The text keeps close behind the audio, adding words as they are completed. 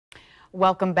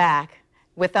Welcome back.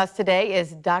 With us today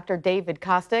is Dr. David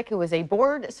Kostick, who is a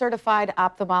board-certified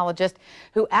ophthalmologist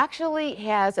who actually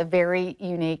has a very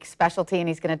unique specialty, and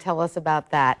he's going to tell us about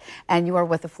that. And you are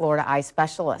with the Florida Eye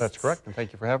Specialists. That's correct, and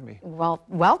thank you for having me. Well,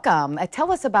 welcome.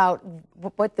 Tell us about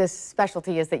what this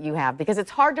specialty is that you have, because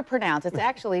it's hard to pronounce. It's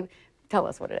actually, tell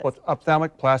us what it is. Well, it's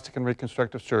ophthalmic, plastic, and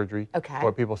reconstructive surgery, okay,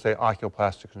 or people say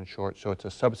oculoplastics in short, so it's a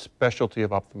subspecialty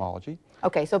of ophthalmology.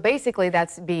 Okay, so basically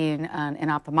that's being an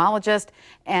ophthalmologist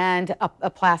and a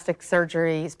plastic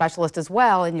surgery specialist as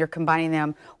well, and you're combining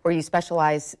them where you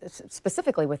specialize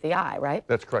specifically with the eye, right?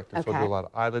 That's correct. And okay. So we do a lot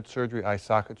of eyelid surgery, eye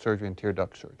socket surgery, and tear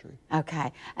duct surgery.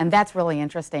 Okay, and that's really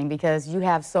interesting because you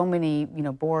have so many,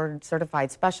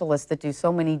 board-certified specialists that do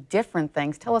so many different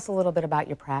things. Tell us a little bit about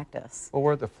your practice. Well,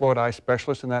 we're the Florida Eye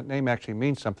Specialists, and that name actually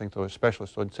means something to a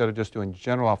specialist. So instead of just doing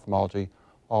general ophthalmology,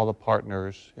 all the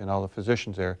partners and all the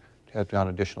physicians there have done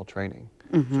additional training.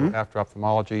 Mm-hmm. So after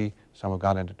ophthalmology, some have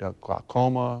gone into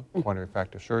glaucoma, corneal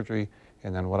refractive surgery,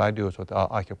 and then what I do is with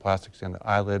oculoplastics in the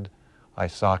eyelid, eye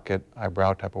socket,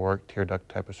 eyebrow type of work, tear duct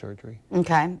type of surgery.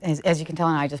 Okay, as you can tell,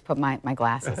 I just put my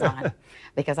glasses on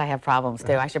because I have problems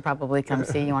too. I should probably come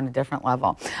see you on a different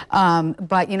level.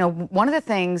 But one of the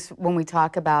things when we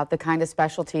talk about the kind of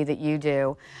specialty that you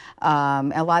do,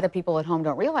 a lot of people at home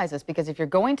don't realize this, because if you're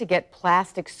going to get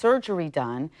plastic surgery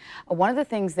done, one of the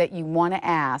things that you want to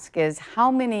ask is how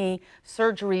many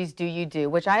surgeries do you do,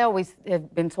 which I always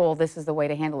have been told this is the way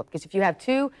to handle it, because if you have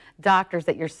two doctors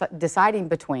that you're deciding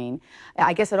between,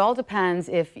 I guess it all depends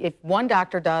if one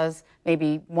doctor does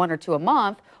maybe 1 or 2 a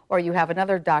month, or you have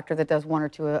another doctor that does 1 or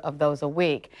 2 of those a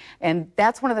week. And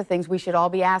that's one of the things we should all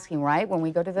be asking, right, when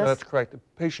we go to this? That's correct. The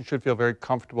patient should feel very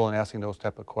comfortable in asking those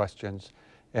type of questions.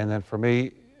 And then for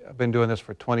me, I've been doing this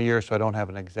for 20 years, so I don't have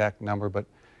an exact number, but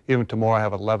even tomorrow I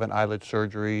have 11 eyelid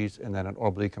surgeries and then an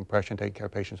orbital decompression, taking care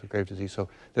of patients with Graves' disease. So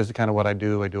this is kind of what I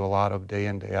do. I do a lot of day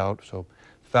in, day out, so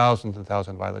thousands and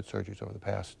thousands of eyelid surgeries over the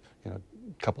past,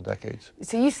 couple decades.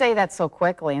 So you say that so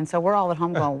quickly, and so we're all at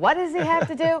home going, what does he have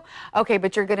to do? Okay,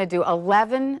 but you're going to do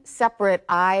 11 separate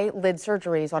eyelid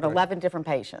surgeries on 11 different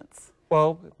patients.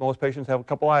 Well, most patients have a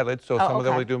couple eyelids, so some of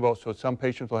them okay. will do both. So some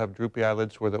patients will have droopy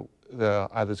eyelids where the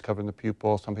eyelids covering the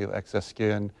pupil. Some people have excess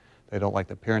skin. They don't like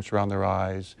the appearance around their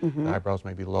eyes. Mm-hmm. The eyebrows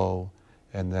may be low.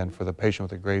 And then for the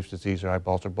patient with the Graves' disease, their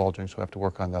eyeballs are bulging, so we have to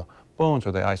work on the bones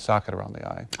or the eye socket around the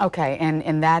eye. Okay,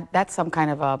 and that's some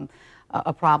kind of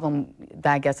a problem,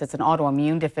 I guess it's an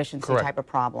autoimmune deficiency Correct. Type of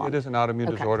problem. It is an autoimmune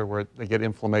disorder where they get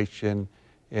inflammation,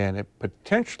 and it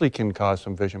potentially can cause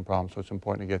some vision problems, so it's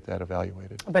important to get that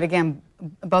evaluated. But again,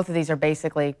 both of these are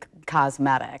basically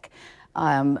cosmetic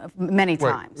many times.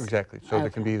 Right, exactly. So they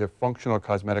can be either functional or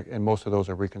cosmetic, and most of those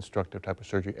are reconstructive type of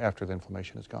surgery after the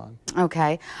inflammation is gone.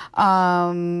 Okay.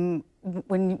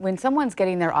 When someone's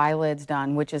getting their eyelids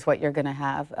done, which is what you're going to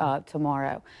have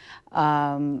tomorrow,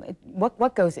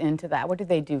 what goes into that? What do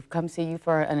they do? Come see you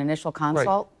for an initial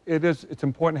consult? Right. It's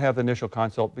important to have the initial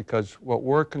consult, because what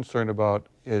we're concerned about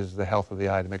is the health of the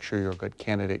eye, to make sure you're a good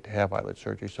candidate to have eyelid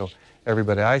surgery. So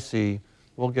everybody I see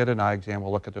will get an eye exam,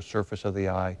 we'll look at the surface of the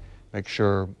eye, make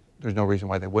sure there's no reason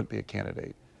why they wouldn't be a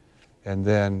candidate. And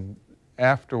then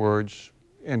afterwards,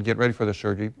 and get ready for the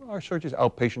surgery. Our surgery is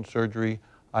outpatient surgery,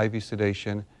 IV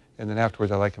sedation, and then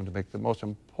afterwards I like them to make the most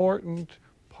important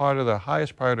part of the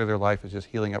highest priority of their life is just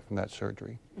healing up from that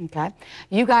surgery. Okay.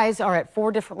 You guys are at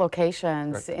 4 different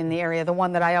locations in the area. The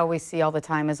one that I always see all the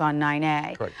time is on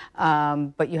 9A.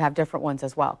 Correct. But you have different ones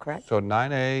as well, correct? So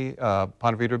 9A,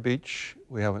 Ponte Vedra Beach,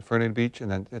 we have Fernandina Beach,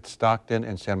 and then it's Stockton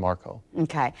and San Marco.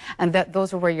 Okay. And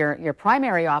those are where your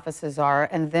primary offices are,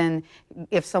 and then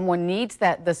if someone needs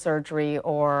the surgery,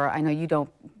 or I know you don't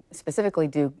specifically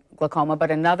do glaucoma, but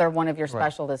another one of your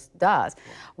specialists does.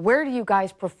 Where do you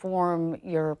guys perform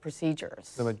your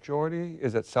procedures? The majority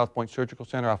is at South Point Surgical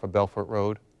Center off of Belfort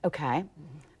Road. Okay.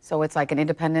 So it's like an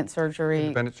independent surgery?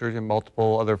 Independent surgery,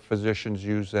 multiple other physicians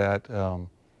use that.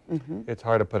 It's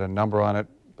hard to put a number on it,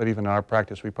 but even in our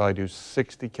practice, we probably do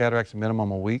 60 cataracts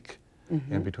minimum a week.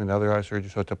 In between the other eye surgery,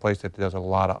 so it's a place that does a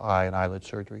lot of eye and eyelid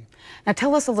surgery. Now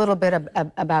tell us a little bit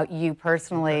about you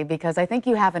personally, because I think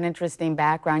you have an interesting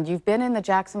background. You've been in the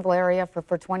Jacksonville area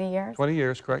for 20 years? 20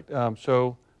 years, correct.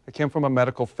 So I came from a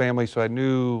medical family, so I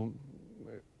knew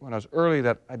when I was early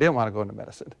that I didn't want to go into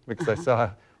medicine, because I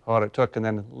saw what it took, and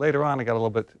then later on I got a little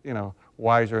bit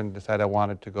wiser and decided I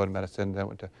wanted to go to medicine. Then I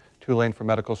went to Tulane for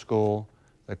medical school,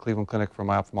 the Cleveland Clinic for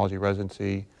my ophthalmology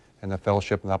residency, and the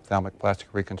fellowship in ophthalmic plastic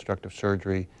reconstructive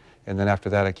surgery. And then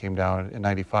after that, I came down in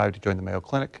 '95 to join the Mayo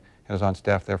Clinic, and was on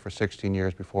staff there for 16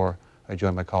 years before I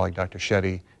joined my colleague, Dr.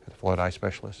 Shetty, at the Florida Eye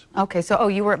Specialists. Okay, so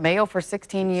you were at Mayo for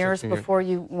 16 years before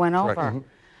you went over. Correct.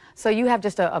 So you have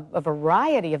just a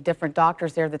variety of different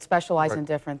doctors there that specialize in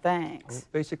different things.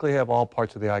 Basically have all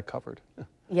parts of the eye covered.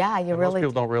 Yeah, you And really most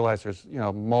people don't realize there's,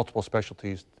 multiple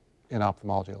specialties in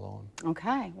ophthalmology alone.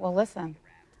 Okay, well listen,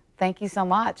 thank you so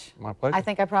much. My pleasure. I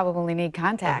think I probably need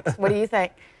contacts. What do you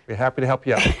think? Be happy to help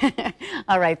you out.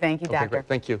 All right, thank you, Okay, doctor. great.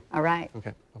 Thank you. All right. Okay.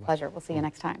 Bye-bye. Pleasure. We'll see you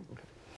next time. Okay.